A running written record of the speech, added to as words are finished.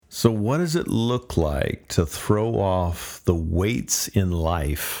So what does it look like to throw off the weights in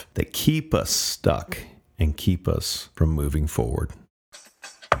life that keep us stuck and keep us from moving forward?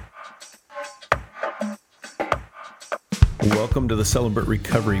 Welcome to the Celebrate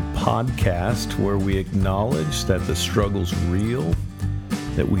Recovery podcast, where we acknowledge that the struggle's real,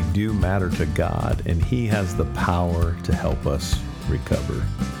 that we do matter to God, and He has the power to help us recover.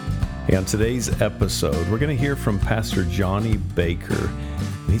 Hey, on today's episode, we're going to hear from Pastor Johnny Baker,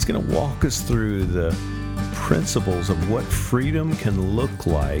 and he's going to walk us through the principles of what freedom can look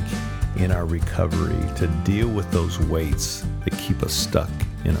like in our recovery to deal with those weights that keep us stuck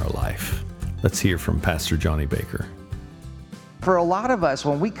in our life. Let's hear from Pastor Johnny Baker. For a lot of us,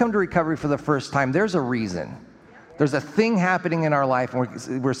 when we come to recovery for the first time, there's a reason. There's a thing happening in our life,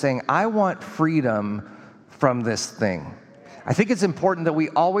 and we're saying, I want freedom from this thing. I think it's important that we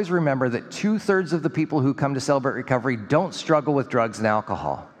always remember that 2/3 of the people who come to Celebrate Recovery don't struggle with drugs and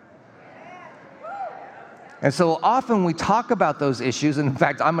alcohol. And so often we talk about those issues, and in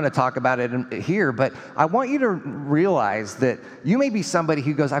fact, I'm going to talk about it here, but I want you to realize that you may be somebody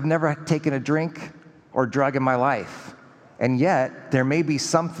who goes, I've never taken a drink or drug in my life, and yet there may be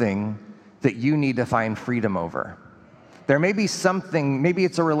something that you need to find freedom over. There may be something, maybe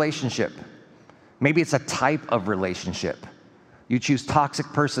it's a relationship, maybe it's a type of relationship. You choose toxic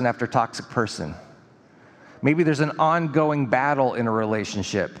person after toxic person. Maybe there's an ongoing battle in a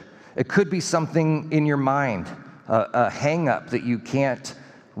relationship. It could be something in your mind, a hang-up that you can't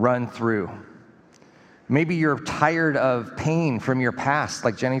run through. Maybe you're tired of pain from your past,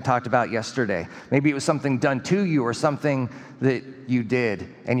 like Jenny talked about yesterday. Maybe it was something done to you or something that you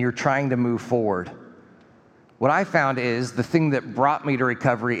did, and you're trying to move forward. What I found is the thing that brought me to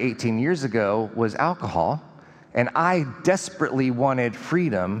recovery 18 years ago was alcohol. And I desperately wanted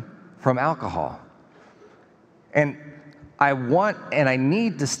freedom from alcohol. And I want and I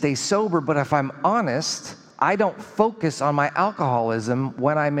need to stay sober, but if I'm honest, I don't focus on my alcoholism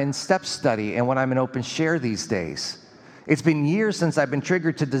when I'm in step study and when I'm in open share these days. It's been years since I've been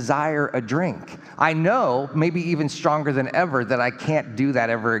triggered to desire a drink. I know, maybe even stronger than ever, that I can't do that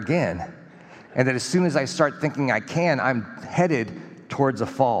ever again. And that as soon as I start thinking I can, I'm headed towards a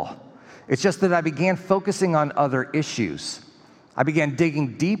fall. It's just that I began focusing on other issues. I began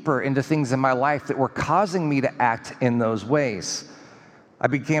digging deeper into things in my life that were causing me to act in those ways. I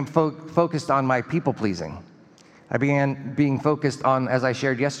became focused on my people-pleasing. I began being focused on, as I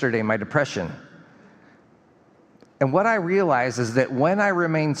shared yesterday, my depression. And what I realized is that when I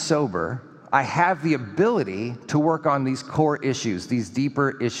remain sober, I have the ability to work on these core issues, these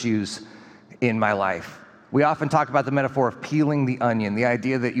deeper issues in my life. We often talk about the metaphor of peeling the onion, the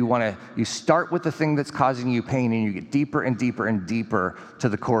idea that you start with the thing that's causing you pain and you get deeper and deeper and deeper to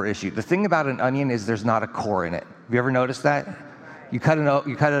the core issue. The thing about an onion is there's not a core in it. Have you ever noticed that? You cut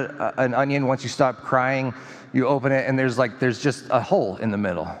an onion, once you stop crying, you open it and there's just a hole in the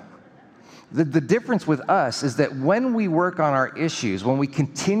middle. The difference with us is that when we work on our issues, when we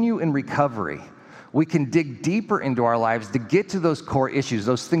continue in recovery, we can dig deeper into our lives to get to those core issues,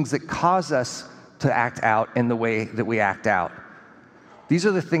 those things that cause us to act out in the way that we act out. These are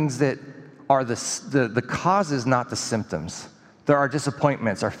the things that are the causes, not the symptoms. There are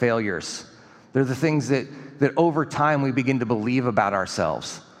disappointments, our failures. They're the things that over time we begin to believe about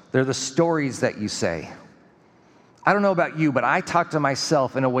ourselves. They're the stories that you say. I don't know about you, but I talk to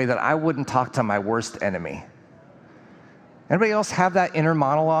myself in a way that I wouldn't talk to my worst enemy. Anybody else have that inner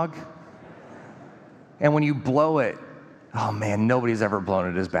monologue? And when you blow it, oh man, nobody's ever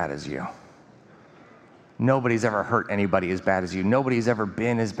blown it as bad as you. Nobody's ever hurt anybody as bad as you. Nobody's ever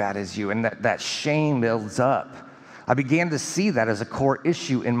been as bad as you. And that shame builds up. I began to see that as a core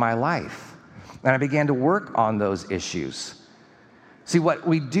issue in my life. And I began to work on those issues. See, what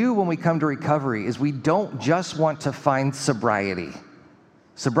we do when we come to recovery is we don't just want to find sobriety.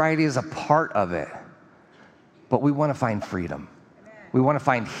 Sobriety is a part of it. But we want to find freedom. We want to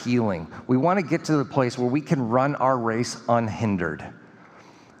find healing. We want to get to the place where we can run our race unhindered.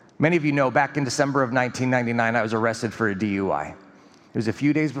 Many of you know, back in December of 1999, I was arrested for a DUI. It was a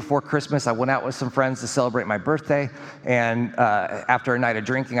few days before Christmas. I went out with some friends to celebrate my birthday, and after a night of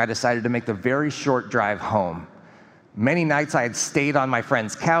drinking, I decided to make the very short drive home. Many nights I had stayed on my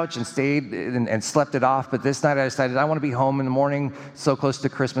friend's couch and stayed and slept it off, but this night I decided I want to be home in the morning, so close to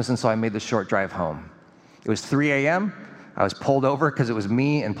Christmas, and so I made the short drive home. It was 3 a.m. I was pulled over because it was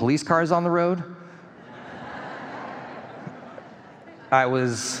me and police cars on the road. I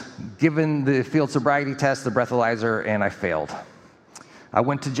was given the field sobriety test, the breathalyzer, and I failed. I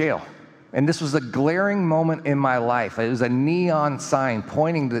went to jail. And this was a glaring moment in my life. It was a neon sign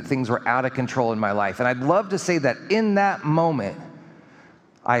pointing that things were out of control in my life. And I'd love to say that in that moment,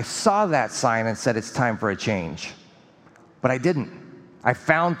 I saw that sign and said, it's time for a change. But I didn't. I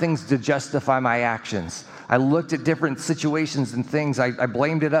found things to justify my actions. I looked at different situations and things. I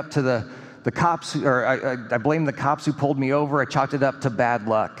blamed it up to the cops, or I blamed the cops who pulled me over. I chalked it up to bad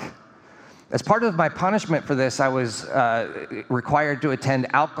luck. As part of my punishment for this, I was required to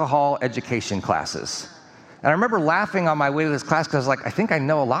attend alcohol education classes. And I remember laughing on my way to this class because I was like, I think I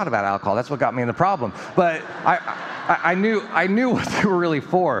know a lot about alcohol. That's what got me in the problem. But I knew what they were really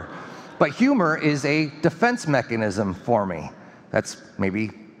for. But humor is a defense mechanism for me. That's maybe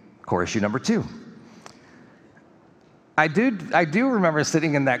core issue number 2. I do remember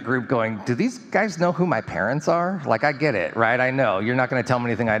sitting in that group going, do these guys know who my parents are? Like, I get it, right? I know. You're not going to tell me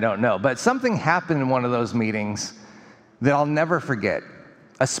anything I don't know. But something happened in one of those meetings that I'll never forget.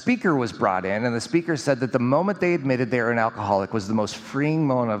 A speaker was brought in, and the speaker said that the moment they admitted they were an alcoholic was the most freeing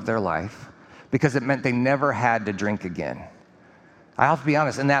moment of their life because it meant they never had to drink again. I have to be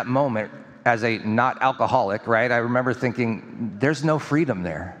honest, in that moment, as a not alcoholic, right, I remember thinking, there's no freedom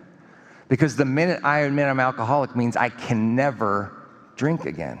there. Because the minute I admit I'm alcoholic means I can never drink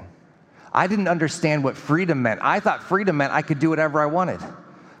again. I didn't understand what freedom meant. I thought freedom meant I could do whatever I wanted.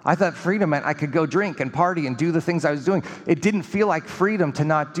 I thought freedom meant I could go drink and party and do the things I was doing. It didn't feel like freedom to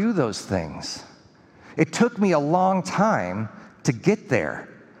not do those things. It took me a long time to get there.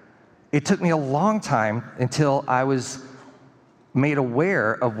 It took me a long time until I was made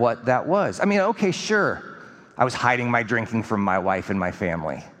aware of what that was. I mean, okay, sure, I was hiding my drinking from my wife and my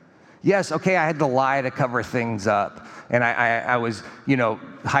family. Yes, okay, I had to lie to cover things up, and I was,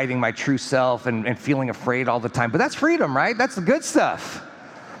 hiding my true self and feeling afraid all the time. But that's freedom, right? That's the good stuff.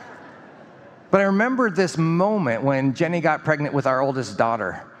 But I remember this moment when Jenny got pregnant with our oldest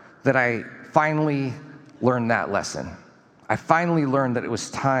daughter that I finally learned that lesson. I finally learned that it was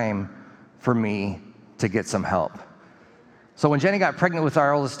time for me to get some help. So when Jenny got pregnant with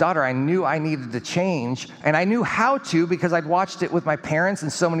our oldest daughter, I knew I needed to change, and I knew how to because I'd watched it with my parents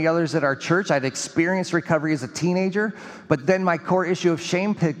and so many others at our church. I'd experienced recovery as a teenager, but then my core issue of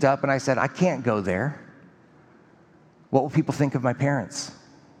shame picked up, and I said, I can't go there. What will people think of my parents?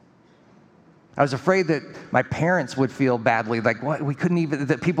 I was afraid that my parents would feel badly, like what, we couldn't even,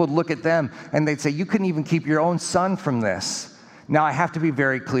 that people would look at them and they'd say, you couldn't even keep your own son from this. Now, I have to be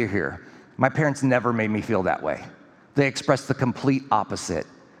very clear here. My parents never made me feel that way. They expressed the complete opposite.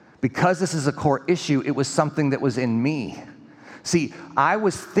 Because this is a core issue, it was something that was in me. See, I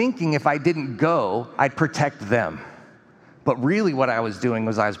was thinking if I didn't go, I'd protect them. But really what I was doing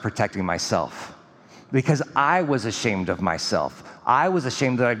was I was protecting myself. Because I was ashamed of myself. I was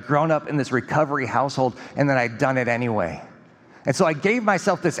ashamed that I'd grown up in this recovery household and that I'd done it anyway. And so I gave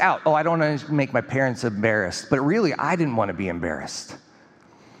myself this out. Oh, I don't want to make my parents embarrassed. But really, I didn't want to be embarrassed.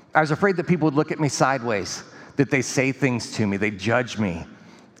 I was afraid that people would look at me sideways, that they say things to me, they judge me.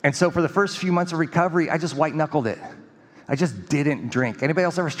 And so for the first few months of recovery, I just white-knuckled it. I just didn't drink. Anybody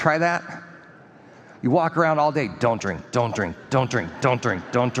else ever try that? You walk around all day, don't drink, don't drink, don't drink, don't drink,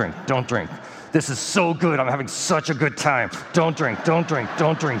 don't drink, don't drink. This is so good, I'm having such a good time. Don't drink, don't drink,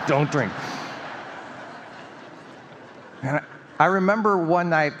 don't drink, don't drink. And I remember one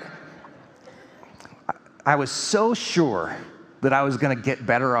night, I was so sure that I was gonna get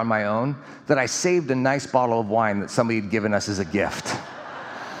better on my own that I saved a nice bottle of wine that somebody had given us as a gift.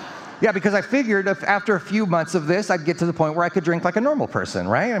 Yeah, because I figured if after a few months of this, I'd get to the point where I could drink like a normal person,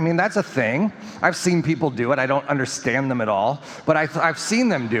 right? I mean, that's a thing. I've seen people do it. I don't understand them at all, but I've seen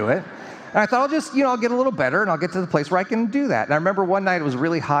them do it. And I thought, I'll get a little better, and I'll get to the place where I can do that. And I remember one night, it was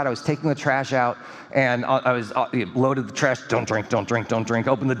really hot. I was taking the trash out, and I was loaded the trash. Don't drink, don't drink, don't drink.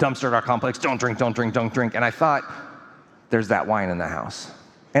 Open the dumpster at our complex. Don't drink, don't drink, don't drink. And I thought, there's that wine in the house.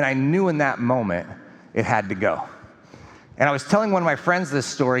 And I knew in that moment, it had to go. And I was telling one of my friends this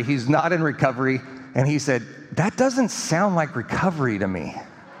story. He's not in recovery, and he said, that doesn't sound like recovery to me.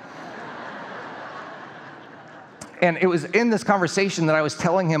 And it was in this conversation that I was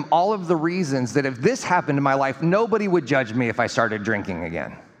telling him all of the reasons that if this happened in my life, nobody would judge me if I started drinking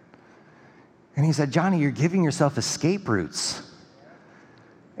again. And he said, Johnny, you're giving yourself escape routes.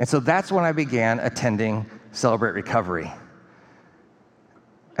 And so that's when I began attending Celebrate Recovery.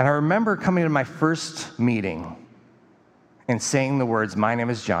 And I remember coming to my first meeting and saying the words, my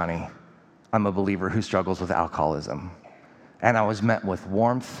name is Johnny. I'm a believer who struggles with alcoholism. And I was met with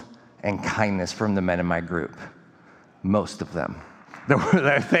warmth and kindness from the men in my group. Most of them.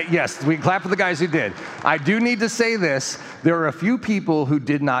 Yes, we clap for the guys who did. I do need to say this. There were a few people who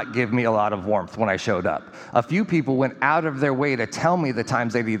did not give me a lot of warmth when I showed up. A few people went out of their way to tell me the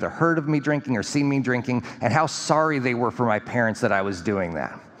times they'd either heard of me drinking or seen me drinking and how sorry they were for my parents that I was doing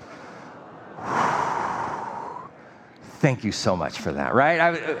that. thank you so much for that,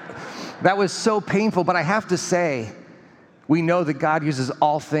 right? That was so painful, but I have to say, we know that God uses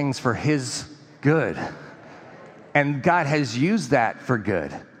all things for his good. And God has used that for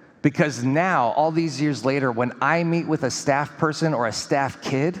good. Because now, all these years later, when I meet with a staff person or a staff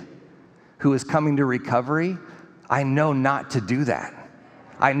kid who is coming to recovery, I know not to do that.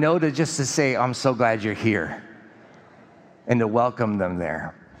 I know to say, I'm so glad you're here, and to welcome them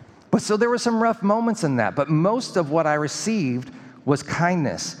there. But so there were some rough moments in that, but most of what I received was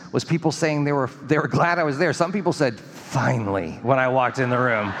kindness, was people saying they were glad I was there. Some people said, finally, when I walked in the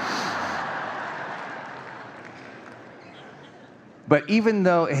room. But even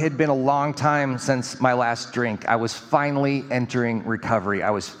though it had been a long time since my last drink, I was finally entering recovery. I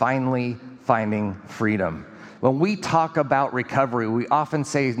was finally finding freedom. When we talk about recovery, we often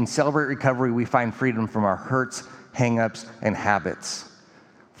say in Celebrate Recovery, we find freedom from our hurts, hang-ups, and habits.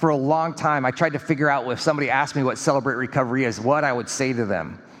 For a long time, I tried to figure out if somebody asked me what Celebrate Recovery is, what I would say to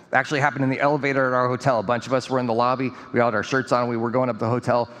them. It actually happened in the elevator at our hotel. A bunch of us were in the lobby. We all had our shirts on. We were going up the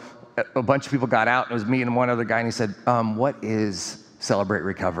hotel. A bunch of people got out. It was me and one other guy, and he said, what is Celebrate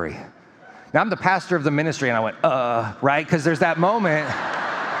Recovery? Now, I'm the pastor of the ministry, and I went, right? Because there's that moment.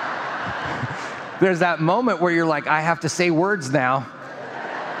 There's that moment where you're like, I have to say words now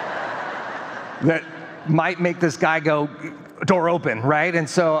that might make this guy go, door open, right? And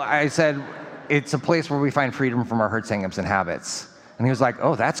so I said, it's a place where we find freedom from our hurts, hang-ups, and habits. And he was like,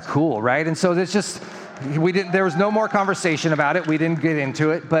 oh, that's cool, right? And so there's just, there was no more conversation about it. We didn't get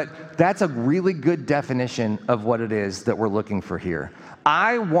into it, but that's a really good definition of what it is that we're looking for here.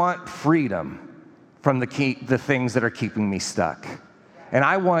 I want freedom from the things that are keeping me stuck. And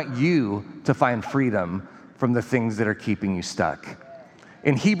I want you to find freedom from the things that are keeping you stuck.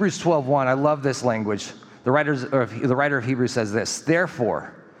 In Hebrews 12:1, I love this language. The writer of Hebrews says this,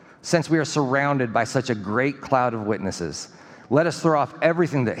 therefore, since we are surrounded by such a great cloud of witnesses, let us throw off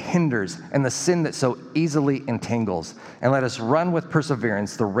everything that hinders and the sin that so easily entangles, and let us run with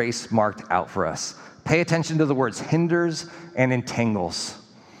perseverance the race marked out for us. Pay attention to the words hinders and entangles.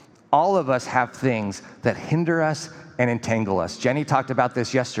 All of us have things that hinder us and entangle us. Jenny talked about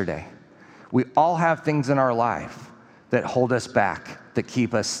this yesterday. We all have things in our life that hold us back, that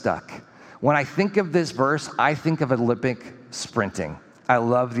keep us stuck. When I think of this verse, I think of Olympic sprinting. I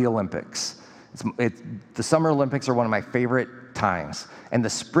love the Olympics. The Summer Olympics are one of my favorite times, and the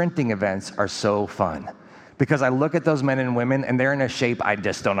sprinting events are so fun because I look at those men and women, and they're in a shape I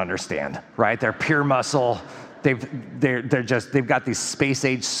just don't understand, right? They're pure muscle. They've got these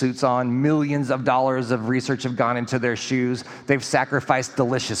space-age suits on. Millions of dollars of research have gone into their shoes. They've sacrificed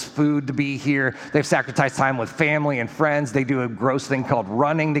delicious food to be here. They've sacrificed time with family and friends. They do a gross thing called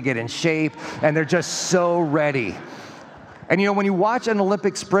running to get in shape, and they're just so ready. And you know, when you watch an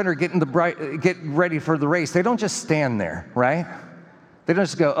Olympic sprinter get ready for the race, they don't just stand there, right? They don't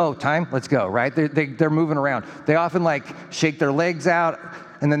just go, oh, time, let's go, right? They're moving around. They often shake their legs out,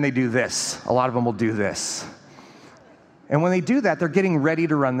 and then they do this. A lot of them will do this. And when they do that, they're getting ready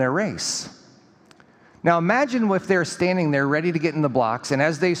to run their race. Now imagine if they're standing there ready to get in the blocks, and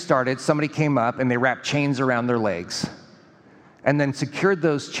as they started, somebody came up and they wrapped chains around their legs and then secured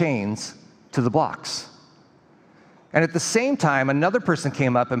those chains to the blocks. And at the same time, another person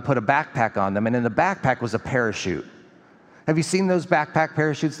came up and put a backpack on them, and in the backpack was a parachute. Have you seen those backpack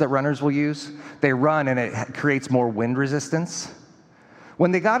parachutes that runners will use? They run and it creates more wind resistance.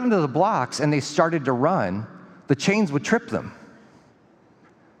 When they got into the blocks and they started to run, the chains would trip them.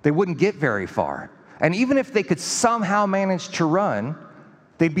 They wouldn't get very far. And even if they could somehow manage to run,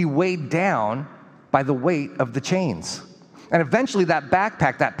 they'd be weighed down by the weight of the chains. And eventually that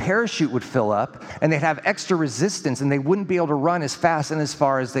backpack, that parachute would fill up, and they'd have extra resistance, and they wouldn't be able to run as fast and as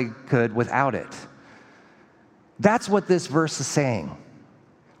far as they could without it. That's what this verse is saying.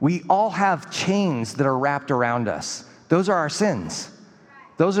 We all have chains that are wrapped around us. Those are our sins.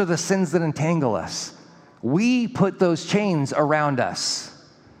 Those are the sins that entangle us. We put those chains around us.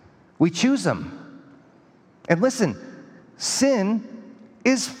 We choose them. And listen, sin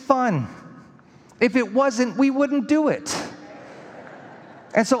is fun. If it wasn't, we wouldn't do it.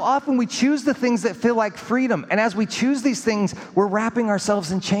 And so often we choose the things that feel like freedom. And as we choose these things, we're wrapping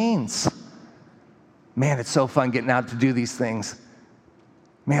ourselves in chains. Man, it's so fun getting out to do these things.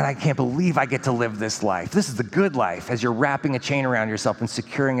 Man, I can't believe I get to live this life. This is the good life, as you're wrapping a chain around yourself and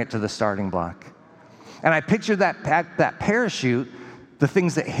securing it to the starting block. And I picture that parachute, the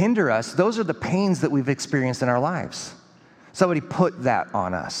things that hinder us, those are the pains that we've experienced in our lives. Somebody put that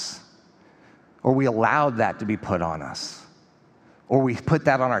on us, or we allowed that to be put on us, or we put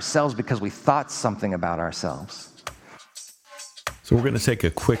that on ourselves because we thought something about ourselves. So we're going to take a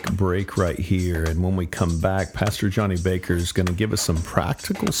quick break right here, and when we come back, Pastor Johnny Baker is going to give us some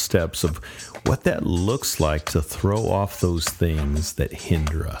practical steps of what that looks like to throw off those things that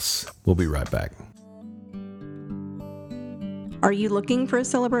hinder us. We'll be right back. Are you looking for a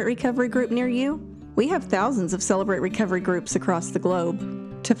Celebrate Recovery group near you? We have thousands of Celebrate Recovery groups across the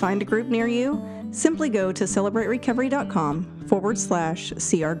globe. To find a group near you, simply go to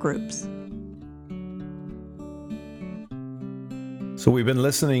celebraterecovery.com/CR groups. So we've been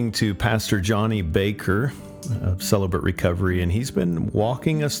listening to Pastor Johnny Baker of Celebrate Recovery, and he's been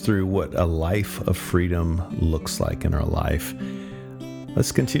walking us through what a life of freedom looks like in our life.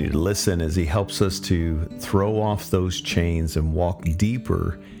 Let's continue to listen as he helps us to throw off those chains and walk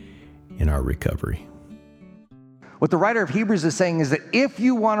deeper in our recovery. What the writer of Hebrews is saying is that if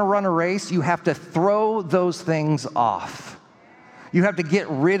you want to run a race, you have to throw those things off. You have to get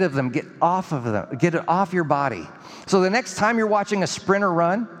rid of them, get off of them, get it off your body. So the next time you're watching a sprinter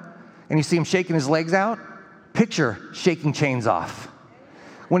run and you see him shaking his legs out, picture shaking chains off.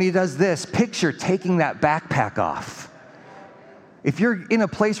 When he does this, picture taking that backpack off. If you're in a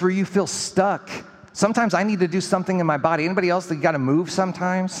place where you feel stuck, sometimes I need to do something in my body. Anybody else that got to move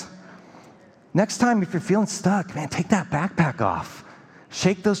sometimes? Next time, if you're feeling stuck, man, take that backpack off.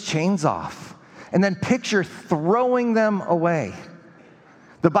 Shake those chains off. And then picture throwing them away.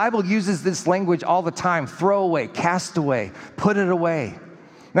 The Bible uses this language all the time: throw away, cast away, put it away.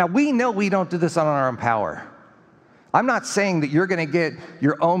 Now, we know we don't do this on our own power. I'm not saying that you're going to get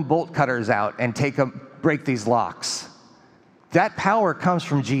your own bolt cutters out and break these locks. That power comes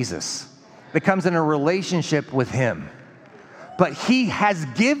from Jesus. It comes in a relationship with him. But he has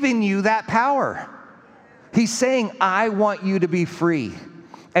given you that power. He's saying, I want you to be free.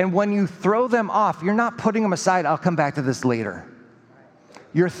 And when you throw them off, you're not putting them aside. I'll come back to this later.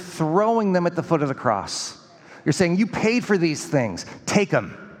 You're throwing them at the foot of the cross. You're saying, you paid for these things. Take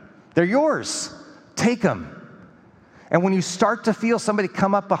them. They're yours. Take them. And when you start to feel somebody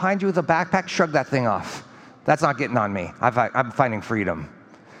come up behind you with a backpack, shrug that thing off. That's not getting on me. I'm finding freedom.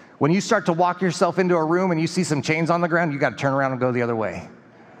 When you start to walk yourself into a room and you see some chains on the ground, you got to turn around and go the other way.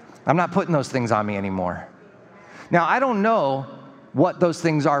 I'm not putting those things on me anymore. Now, I don't know what those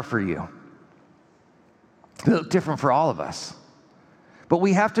things are for you. They look different for all of us. But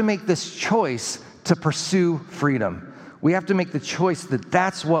we have to make this choice to pursue freedom. We have to make the choice that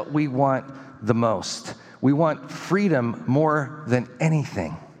that's what we want the most. We want freedom more than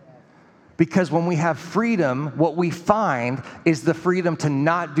anything. Because when we have freedom, what we find is the freedom to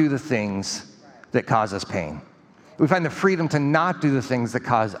not do the things that cause us pain. We find the freedom to not do the things that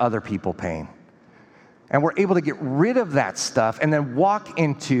cause other people pain. And we're able to get rid of that stuff and then walk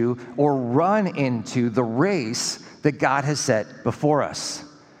into or run into the race that God has set before us.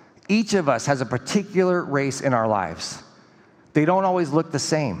 Each of us has a particular race in our lives. They don't always look the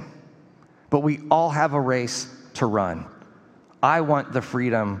same, but we all have a race to run. I want the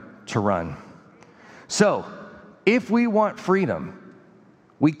freedom to run. So, if we want freedom,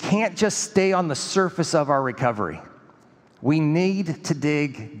 we can't just stay on the surface of our recovery. We need to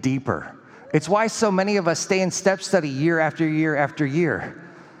dig deeper. It's why so many of us stay in step study year after year after year.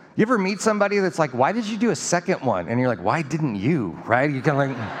 You ever meet somebody that's like, why did you do a second one? And you're like, why didn't you, right? You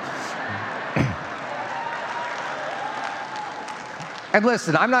kind of like... And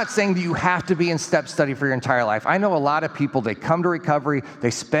listen, I'm not saying that you have to be in step study for your entire life. I know a lot of people, they come to recovery, they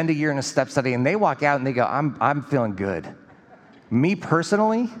spend a year in a step study, and they walk out and they go, I'm feeling good. Me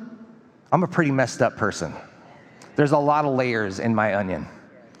personally, I'm a pretty messed up person. There's a lot of layers in my onion.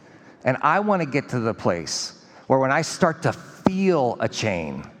 And I want to get to the place where when I start to feel a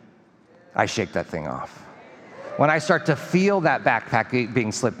chain, I shake that thing off. When I start to feel that backpack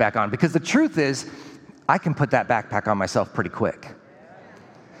being slipped back on, because the truth is, I can put that backpack on myself pretty quick.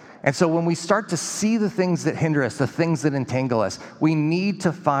 And so when we start to see the things that hinder us, the things that entangle us, we need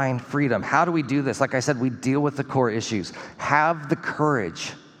to find freedom. How do we do this? Like I said, we deal with the core issues. Have the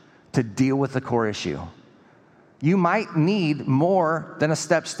courage to deal with the core issue. You might need more than a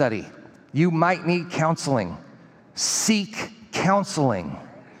step study. You might need counseling. Seek counseling.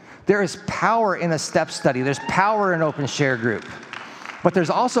 There is power in a step study. There's power in open share group. But there's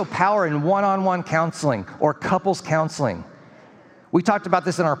also power in one-on-one counseling or couples counseling. We talked about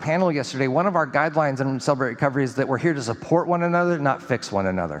this in our panel yesterday. One of our guidelines in Celebrate Recovery is that we're here to support one another, not fix one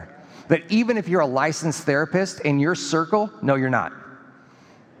another. That even if you're a licensed therapist in your circle, no, you're not.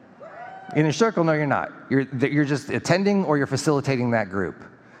 In your circle, no, you're not. You're just attending or you're facilitating that group.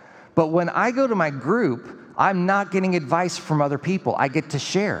 But when I go to my group, I'm not getting advice from other people. I get to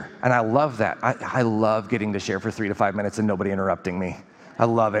share, and I love that. I love getting to share for 3 to 5 minutes and nobody interrupting me. I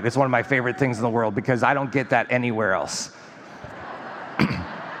love it. It's one of my favorite things in the world because I don't get that anywhere else.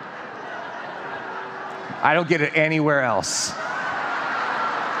 I don't get it anywhere else.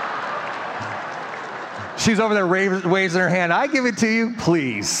 She's over there raising her hand. I give it to you,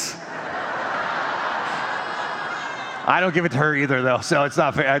 please. I don't give it to her either, though, so it's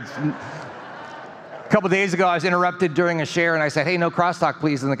not fair. A couple days ago, I was interrupted during a share, and I said, hey, no crosstalk,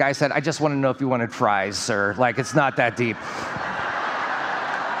 please. And the guy said, I just want to know if you wanted fries, sir. Like, it's not that deep.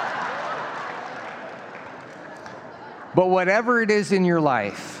 But whatever it is in your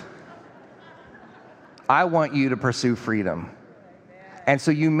life, I want you to pursue freedom. And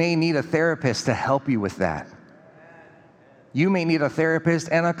so you may need a therapist to help you with that. You may need a therapist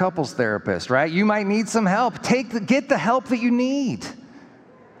and a couples therapist, right? You might need some help. Get the help that you need.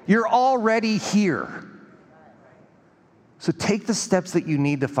 You're already here. So take the steps that you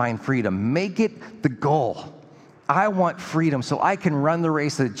need to find freedom. Make it the goal. I want freedom so I can run the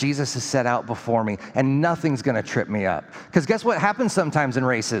race that Jesus has set out before me, and nothing's going to trip me up. Because guess what happens sometimes in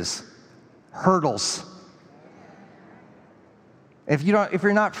races? Hurdles. If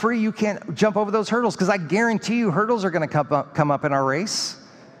you're not free, you can't jump over those hurdles, because I guarantee you hurdles are going to come up in our race.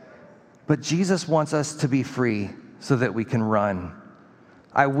 But Jesus wants us to be free so that we can run.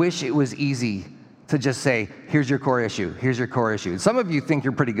 I wish it was easy to just say, here's your core issue, here's your core issue. Some of you think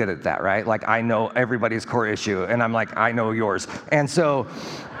you're pretty good at that, right? Like, I know everybody's core issue, and I'm like, I know yours. And so,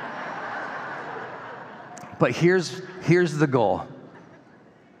 but here's the goal.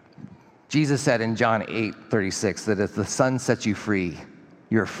 Jesus said in John 8:36 that if the Son sets you free,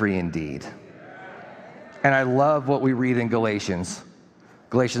 you're free indeed. And I love what we read in Galatians.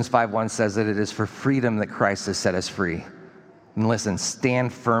 Galatians 5:1 says that it is for freedom that Christ has set us free. And listen,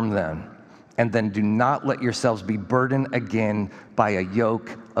 stand firm then, and then do not let yourselves be burdened again by a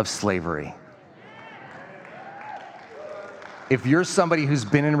yoke of slavery. If you're somebody who's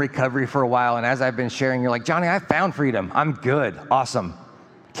been in recovery for a while, and as I've been sharing, you're like, Johnny, I found freedom. I'm good. Awesome.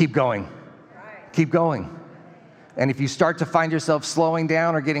 Keep going. Keep going. And if you start to find yourself slowing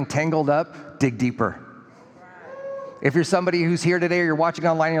down or getting tangled up, dig deeper. If you're somebody who's here today or you're watching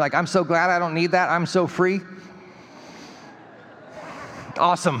online, and you're like, I'm so glad I don't need that. I'm so free.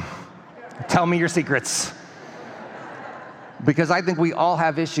 Awesome. Tell me your secrets. Because I think we all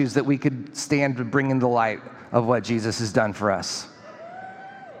have issues that we could stand to bring into the light of what Jesus has done for us.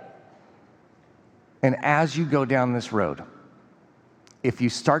 And as you go down this road, if you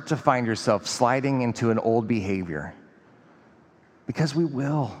start to find yourself sliding into an old behavior, because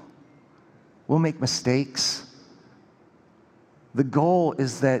we'll make mistakes. The goal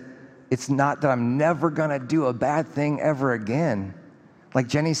is that it's not that I'm never gonna do a bad thing ever again. Like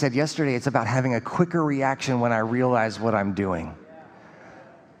Jenny said yesterday, it's about having a quicker reaction when I realize what I'm doing.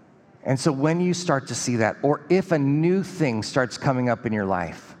 And so when you start to see that, or if a new thing starts coming up in your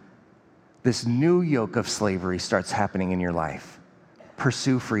life, this new yoke of slavery starts happening in your life,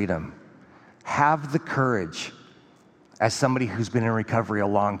 pursue freedom. Have the courage, as somebody who's been in recovery a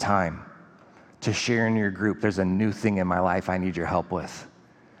long time, to share in your group, there's a new thing in my life I need your help with.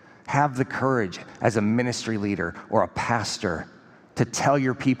 Have the courage as a ministry leader or a pastor to tell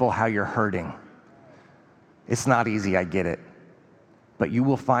your people how you're hurting. It's not easy, I get it. But you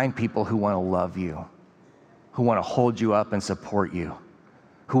will find people who want to love you, who want to hold you up and support you,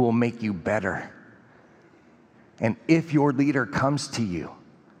 who will make you better. And if your leader comes to you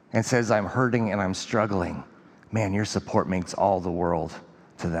and says, I'm hurting and I'm struggling, man, your support makes all the world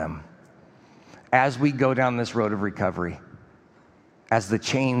to them. As we go down this road of recovery, as the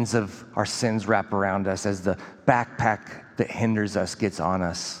chains of our sins wrap around us, as the backpack that hinders us gets on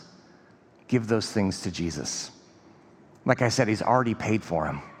us, give those things to Jesus. Like I said, he's already paid for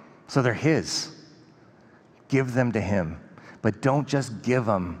them, so they're his. Give them to him, but don't just give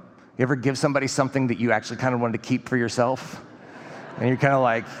them. You ever give somebody something that you actually kind of wanted to keep for yourself? And you're kind of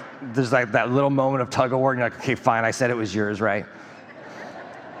like, there's like that little moment of tug of war, and you're like, okay, fine, I said it was yours, right?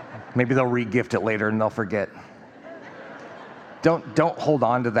 Maybe they'll re-gift it later and they'll forget. Don't hold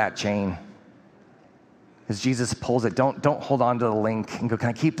on to that chain. As Jesus pulls it, don't hold on to the link and go, can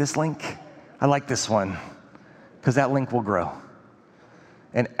I keep this link? I like this one, because that link will grow.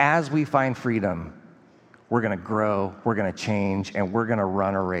 And as we find freedom, we're gonna grow, we're gonna change, and we're gonna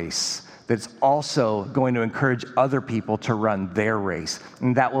run a race that's also going to encourage other people to run their race.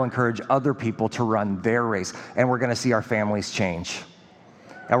 And that will encourage other people to run their race. And we're gonna see our families change.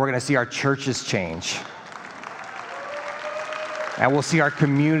 And we're gonna see our churches change. And we'll see our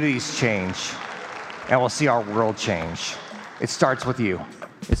communities change. And we'll see our world change. It starts with you.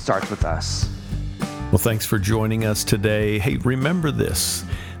 It starts with us. Well, thanks for joining us today. Hey, remember this,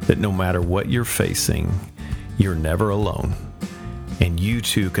 that no matter what you're facing, you're never alone. And you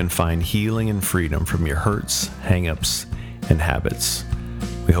too can find healing and freedom from your hurts, hang-ups, and habits.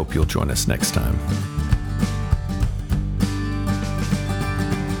 We hope you'll join us next time.